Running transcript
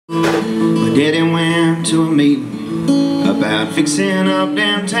Daddy went to a meeting about fixing up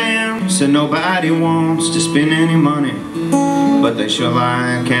downtown. Said nobody wants to spend any money, but they sure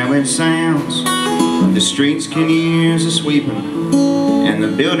like how it sounds. The streets can use a sweeping, and the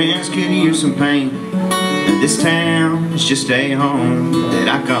buildings could use some paint. And this town is just a home that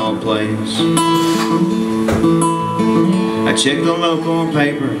I call place. I check the local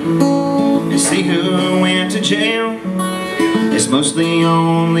paper and see who went to jail. It's mostly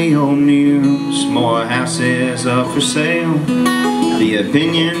only old news, more houses up for sale. The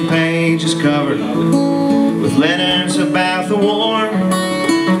opinion page is covered with letters about the war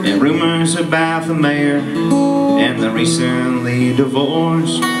and rumors about the mayor and the recently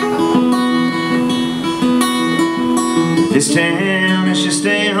divorced. This town is just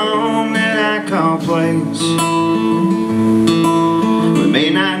a home that I call place. We may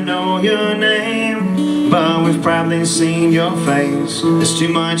not know your name, but we've probably seen your face. There's too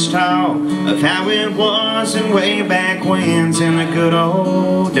much talk of how it was in way back when's in the good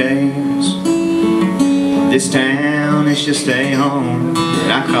old days. This town is just a home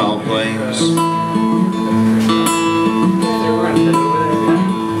that I call place.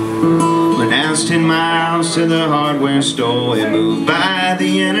 But now it's 10 miles to the hardware store. We moved by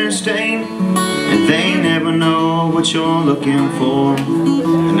the interstate, and they never know what you're looking for.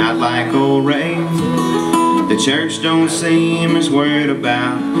 Not like old Ray. The church don't seem as worried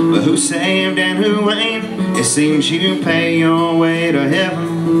about but who's saved and who ain't. It seems you pay your way to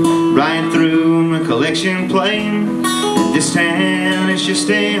heaven right through the collection plate. And this town is just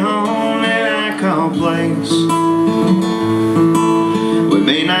a home that I call place. We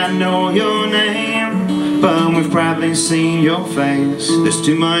may not know your name, but we've probably seen your face. There's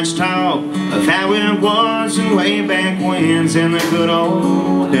too much talk of how it was in way back when's in the good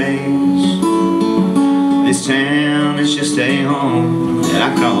old days. This town is just a home that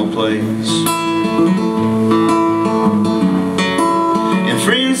I call place. And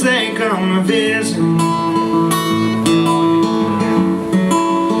friends, they come to visit,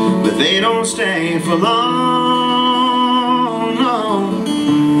 but they don't stay for long, no.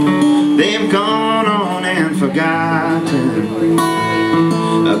 They've gone on and forgotten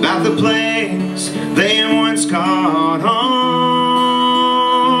about the place they once called home.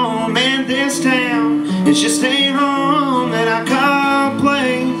 And this town is just a home that I call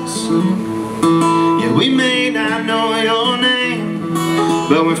place. Yeah, we may not know your name,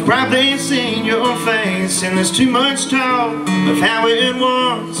 but we've probably seen your face. And there's too much talk of how it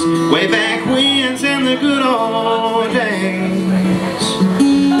was way back when's in the good old days.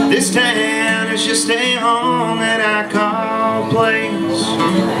 This town is just a home that I call place.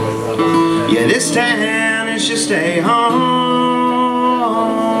 Yeah, this town is just a home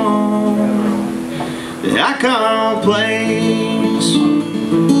that I call place.